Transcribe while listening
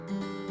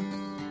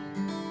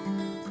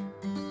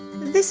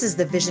This is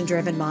the Vision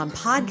Driven Mom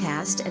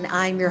Podcast, and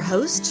I'm your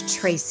host,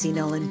 Tracy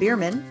Nolan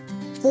Bierman,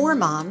 for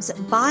moms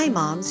by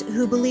moms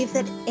who believe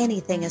that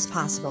anything is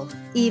possible,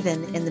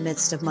 even in the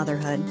midst of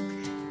motherhood.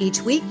 Each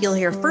week, you'll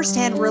hear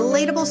firsthand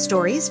relatable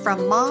stories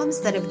from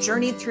moms that have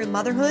journeyed through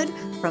motherhood,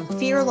 from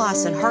fear,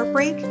 loss, and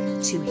heartbreak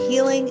to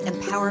healing,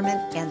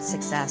 empowerment, and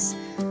success.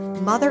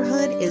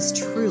 Motherhood is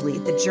truly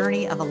the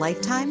journey of a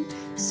lifetime,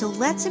 so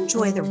let's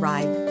enjoy the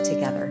ride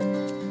together.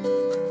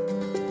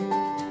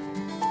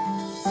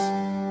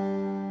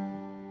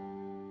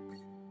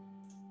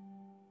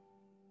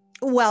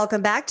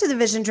 Welcome back to the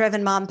Vision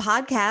Driven Mom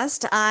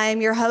Podcast.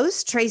 I'm your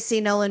host,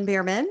 Tracy Nolan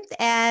Bierman,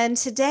 and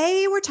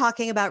today we're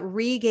talking about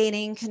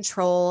regaining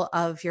control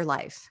of your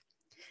life.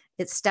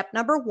 It's step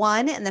number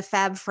 1 in the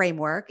FAB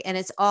framework, and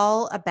it's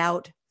all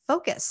about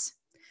focus.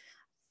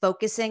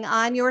 Focusing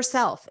on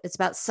yourself. It's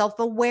about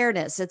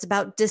self-awareness. It's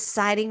about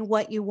deciding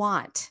what you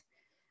want,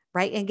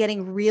 right? And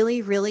getting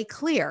really, really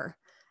clear,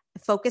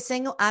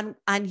 focusing on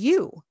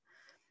you.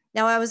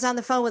 Now, I was on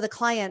the phone with a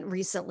client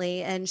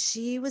recently, and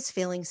she was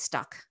feeling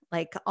stuck,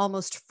 like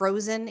almost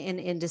frozen in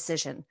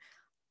indecision.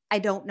 I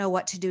don't know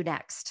what to do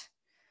next.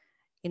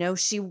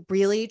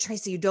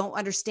 Tracy, you don't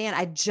understand.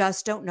 I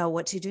just don't know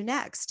what to do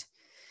next.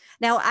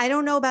 Now, I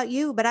don't know about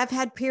you, but I've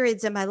had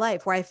periods in my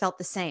life where I felt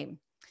the same.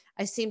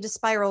 I seem to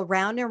spiral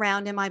round and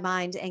round in my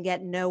mind and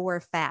get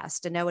nowhere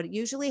fast. And know what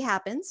usually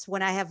happens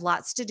when I have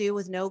lots to do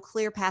with no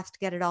clear path to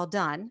get it all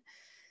done.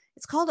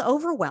 It's called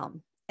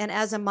overwhelm. And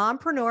as a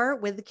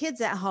mompreneur with the kids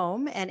at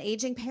home and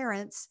aging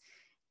parents,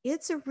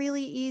 it's a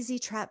really easy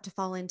trap to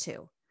fall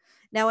into.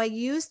 Now, I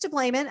used to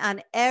blame it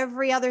on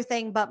every other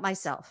thing but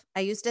myself.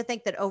 I used to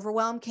think that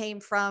overwhelm came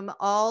from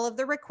all of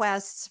the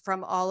requests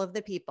from all of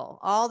the people,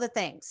 all the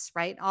things,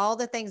 right? All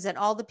the things that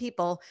all the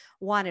people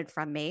wanted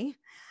from me.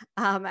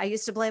 I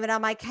used to blame it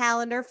on my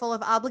calendar full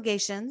of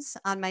obligations,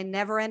 on my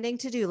never-ending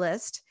to-do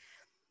list.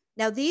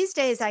 Now, these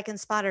days I can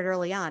spot it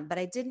early on, but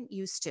I didn't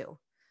used to.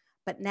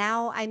 But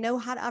now I know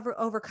how to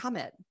overcome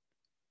it.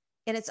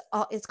 And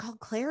it's called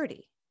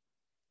clarity.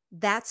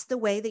 That's the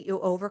way that you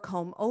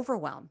overcome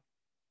overwhelm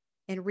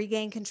and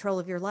regain control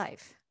of your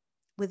life,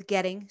 with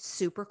getting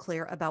super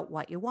clear about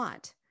what you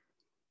want.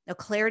 Now,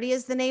 clarity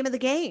is the name of the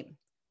game,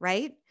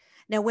 right?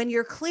 Now, when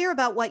you're clear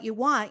about what you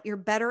want, you're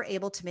better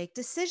able to make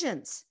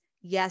decisions.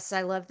 Yes,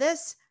 I love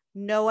this.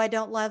 No, I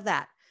don't love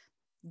that.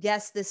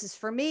 Yes, this is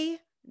for me.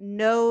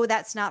 No,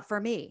 that's not for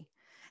me.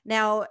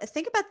 Now,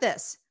 think about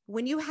this.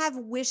 When you have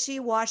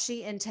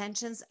wishy-washy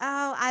intentions,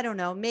 I don't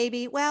know,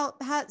 maybe,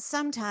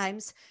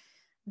 sometimes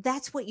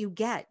that's what you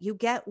get. You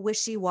get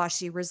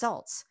wishy-washy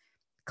results.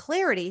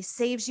 Clarity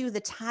saves you the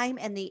time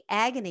and the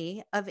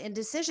agony of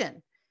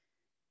indecision.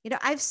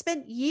 I've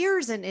spent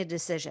years in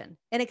indecision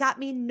and it got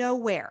me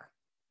nowhere,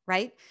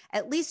 right?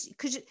 At least,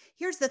 because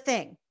here's the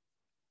thing.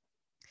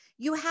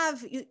 You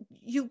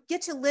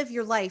get to live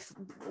your life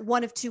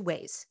one of two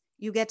ways.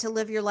 You get to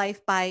live your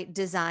life by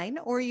design,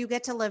 or you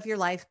get to live your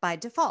life by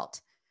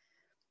default.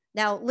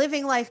 Now,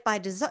 living life by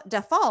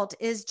default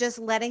is just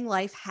letting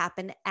life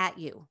happen at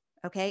you,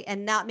 okay?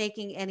 And not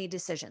making any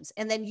decisions.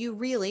 And then you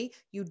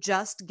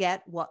just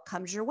get what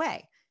comes your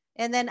way.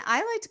 And then I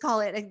like to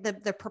call it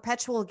the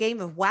perpetual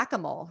game of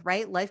whack-a-mole,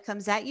 right? Life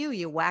comes at you,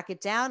 you whack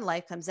it down.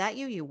 Life comes at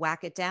you, you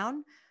whack it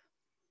down.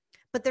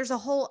 But there's a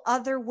whole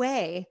other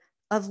way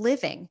of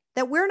living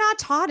that we're not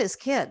taught as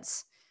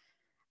kids.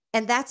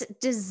 And that's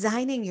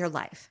designing your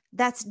life.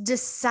 That's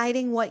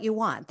deciding what you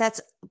want. That's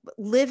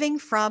living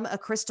from a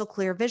crystal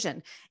clear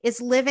vision.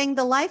 It's living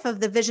the life of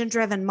the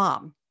vision-driven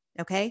mom,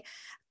 okay?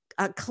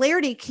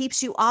 Clarity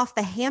keeps you off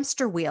the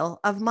hamster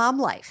wheel of mom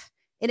life,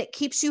 and it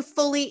keeps you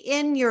fully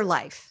in your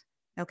life,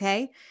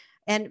 okay?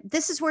 And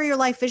this is where your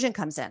life vision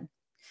comes in.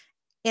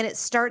 And it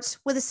starts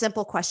with a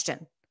simple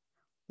question.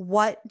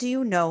 What do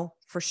you know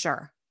for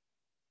sure?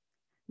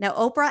 Now,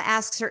 Oprah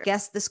asks her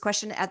guests this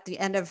question at the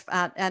end of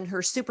on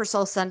her Super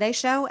Soul Sunday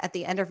show, at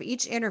the end of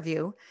each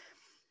interview.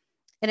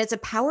 And it's a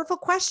powerful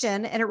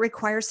question, and it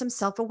requires some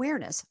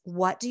self-awareness.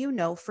 What do you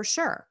know for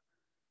sure?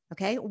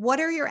 Okay.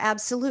 What are your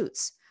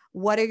absolutes?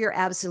 What are your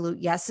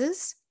absolute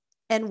yeses?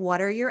 And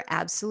what are your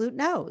absolute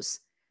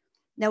nos?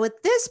 Now,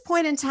 at this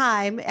point in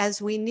time,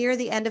 as we near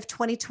the end of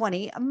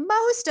 2020,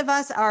 most of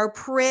us are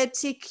pretty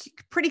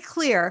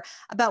clear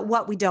about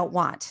what we don't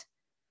want.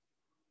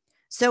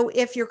 So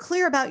if you're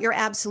clear about your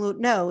absolute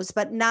no's,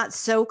 but not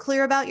so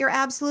clear about your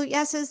absolute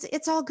yeses,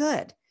 it's all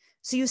good.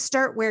 So you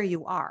start where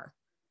you are.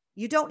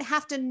 You don't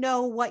have to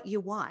know what you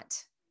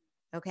want.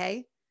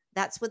 Okay.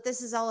 That's what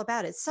this is all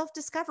about. It's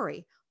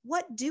self-discovery.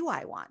 What do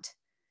I want?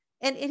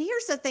 And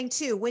here's the thing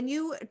too, when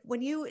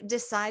you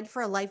decide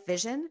for a life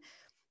vision,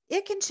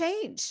 it can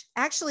change.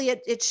 Actually,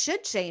 it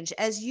should change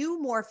as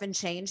you morph and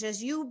change,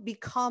 as you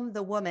become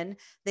the woman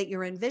that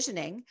you're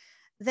envisioning,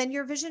 then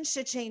your vision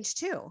should change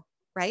too,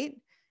 right?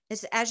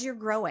 It's as you're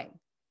growing.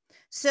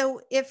 So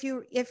if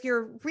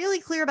you're really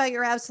clear about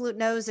your absolute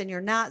no's and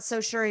you're not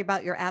so sure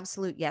about your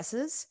absolute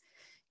yeses,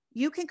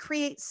 you can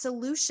create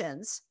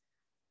solutions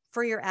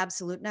for your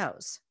absolute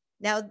no's.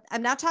 Now,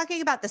 I'm not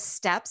talking about the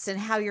steps and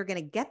how you're going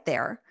to get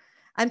there.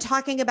 I'm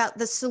talking about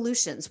the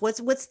solutions.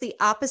 What's the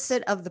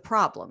opposite of the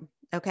problem?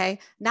 Okay.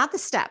 Not the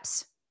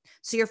steps.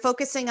 So you're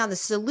focusing on the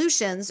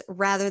solutions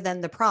rather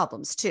than the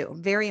problems too.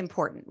 Very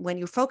important. When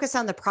you focus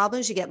on the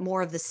problems, you get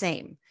more of the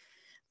same.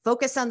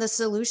 Focus on the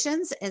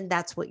solutions, and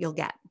that's what you'll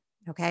get.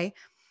 Okay.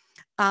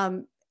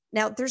 Um,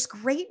 Now, there's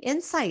great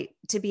insight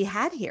to be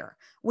had here.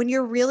 When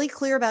you're really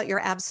clear about your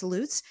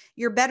absolutes,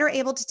 you're better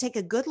able to take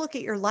a good look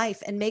at your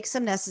life and make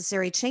some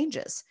necessary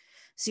changes.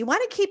 So you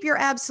want to keep your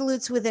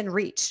absolutes within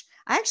reach.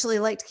 I actually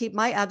like to keep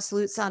my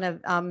absolutes on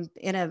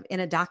in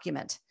a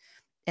document,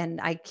 and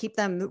I keep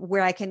them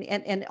where I can,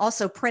 and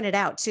also print it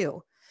out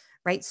too,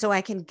 right? So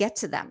I can get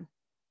to them.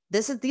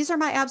 These are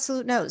my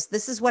absolute no's.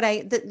 This is what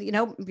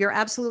your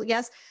absolute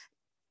yes,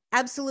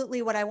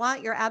 absolutely what I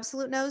want, your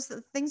absolute no's,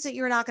 the things that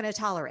you're not going to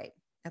tolerate.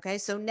 Okay.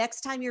 So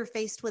next time you're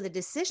faced with a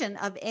decision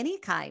of any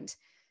kind,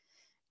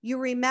 you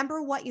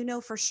remember what you know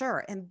for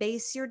sure and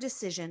base your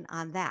decision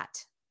on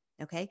that.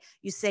 Okay.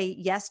 You say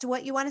yes to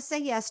what you want to say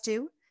yes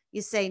to.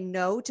 You say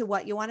no to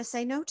what you want to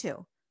say no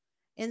to.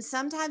 And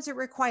sometimes it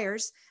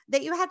requires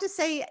that you have to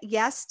say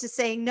yes to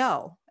saying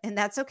no. And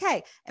that's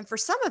okay. And for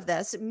some of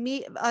this,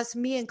 me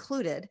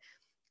included,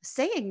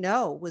 saying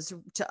no was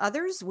to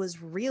others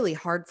was really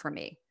hard for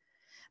me.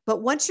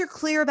 But once you're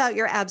clear about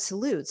your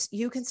absolutes,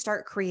 you can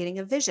start creating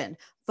a vision,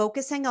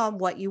 focusing on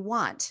what you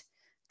want.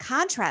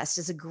 Contrast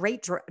is a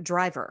great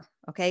driver.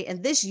 Okay.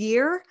 And this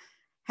year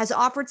has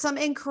offered some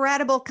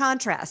incredible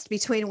contrast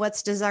between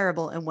what's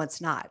desirable and what's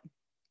not.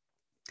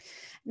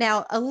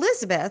 Now,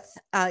 Elizabeth,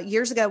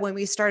 years ago when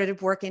we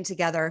started working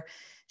together,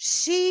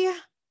 she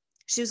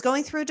was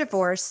going through a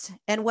divorce,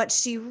 and what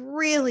she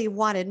really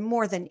wanted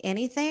more than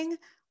anything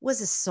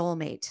was a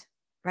soulmate.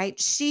 Right?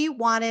 She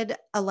wanted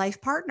a life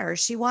partner.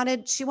 She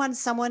wanted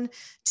someone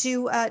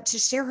to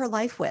share her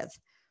life with.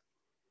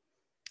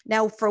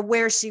 Now, for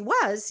where she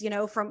was,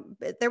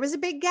 there was a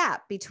big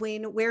gap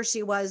between where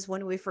she was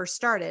when we first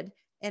started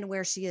and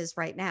where she is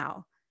right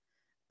now.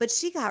 But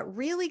she got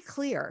really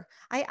clear.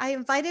 I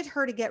invited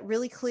her to get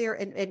really clear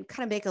and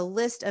kind of make a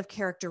list of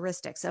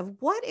characteristics of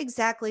what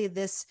exactly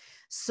this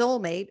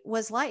soulmate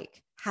was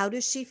like. How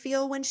does she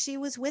feel when she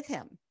was with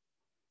him?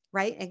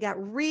 Right. And got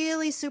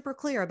really super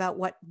clear about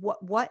what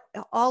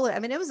all, I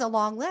mean, it was a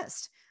long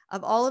list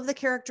of all of the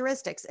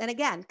characteristics. And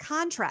again,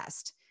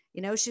 contrast,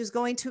 she was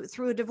going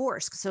through a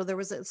divorce. So there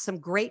was some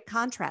great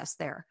contrast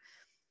there.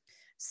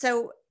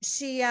 So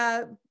she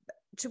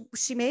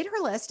made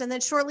her list. And then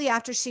shortly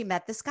after, she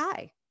met this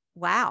guy.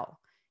 Wow.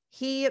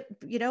 She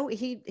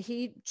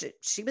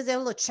was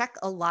able to check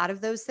a lot of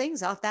those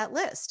things off that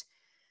list.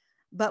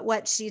 But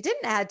what she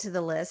didn't add to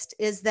the list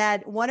is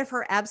that one of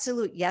her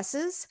absolute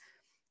yeses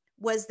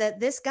was that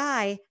this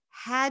guy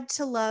had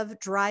to love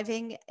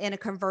driving in a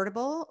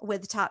convertible with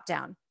the top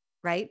down,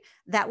 right?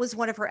 That was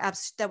one of her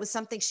that was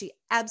something she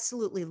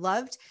absolutely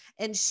loved.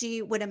 And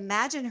she would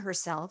imagine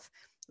herself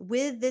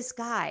with this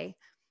guy.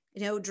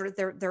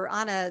 They're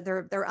on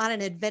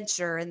an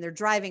adventure, and they're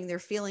driving, they're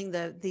feeling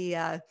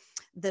the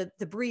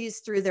breeze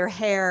through their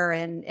hair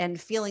and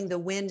feeling the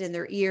wind in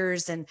their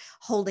ears and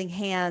holding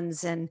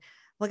hands. And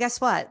well, guess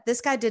what?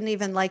 This guy didn't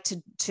even like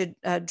to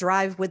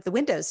drive with the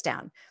windows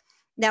down.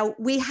 Now,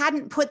 we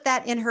hadn't put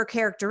that in her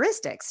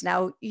characteristics.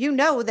 Now,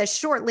 that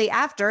shortly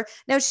after,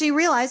 now she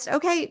realized,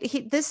 okay,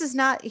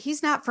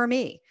 he's not for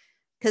me,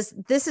 because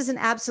this is an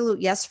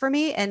absolute yes for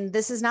me. And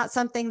this is not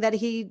something that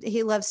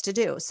he loves to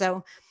do.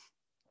 So,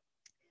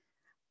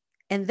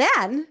 and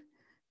then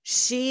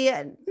she,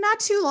 not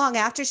too long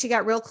after she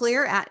got real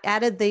clear,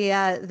 added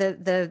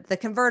the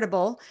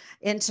convertible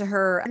into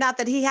her. Not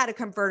that he had a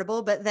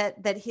convertible, but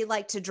that he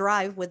liked to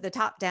drive with the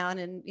top down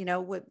and,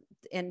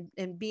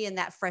 and be in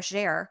that fresh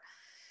air.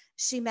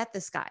 She met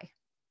this guy.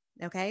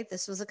 Okay.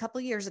 This was a couple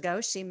of years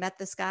ago. She met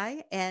this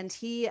guy, and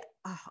he,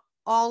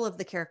 all of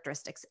the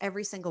characteristics,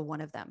 every single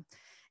one of them.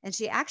 And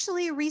she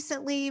actually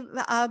recently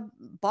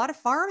bought a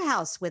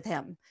farmhouse with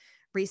him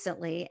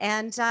recently.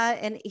 And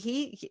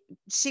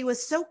she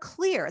was so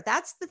clear.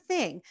 That's the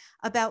thing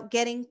about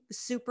getting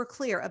super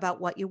clear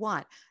about what you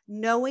want,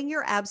 knowing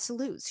your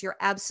absolutes, your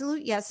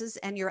absolute yeses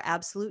and your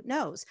absolute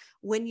nos.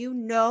 When you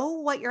know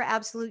what your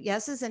absolute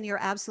yeses and your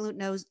absolute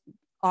nos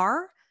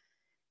are,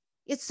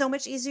 it's so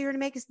much easier to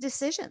make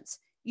decisions.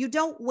 You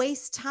don't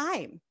waste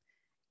time.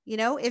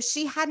 If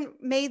she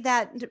hadn't made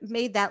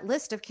that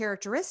list of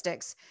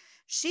characteristics,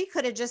 she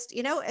could have just,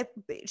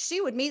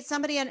 she would meet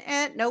somebody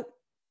and nope,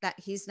 that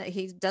he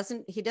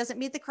doesn't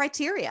meet the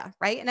criteria,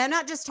 right? And I'm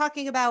not just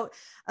talking about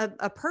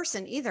a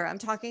person either. I'm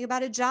talking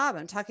about a job.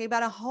 I'm talking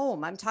about a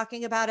home. I'm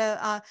talking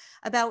about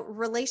about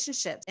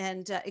relationships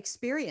and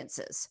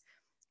experiences,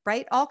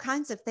 right? All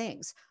kinds of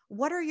things.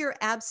 What are your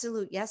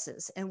absolute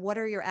yeses and what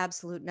are your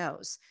absolute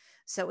nos?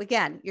 So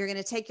again, you're going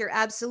to take your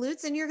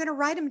absolutes and you're going to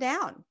write them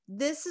down.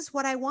 This is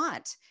what I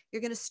want.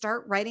 You're going to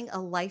start writing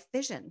a life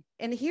vision.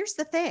 And here's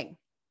the thing.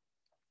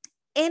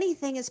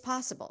 Anything is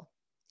possible,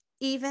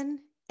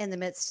 even in the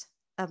midst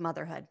of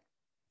motherhood.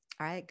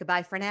 All right.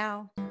 Goodbye for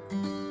now.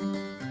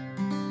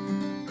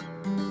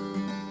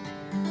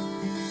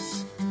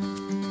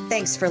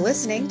 Thanks for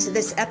listening to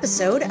this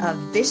episode of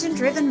Vision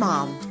Driven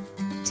Mom.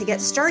 To get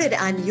started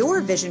on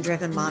your Vision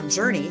Driven Mom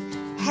journey,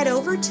 head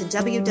over to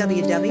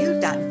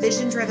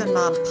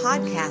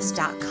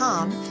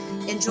www.visiondrivenmompodcast.com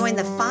and join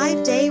the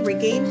 5-day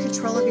Regain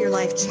Control of Your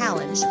Life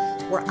challenge,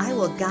 where I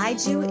will guide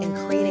you in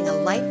creating a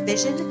life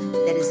vision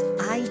that is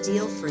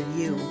ideal for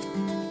you.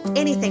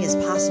 Anything is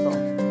possible,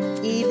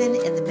 even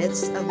in the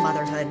midst of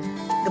motherhood.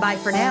 Goodbye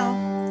for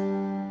now.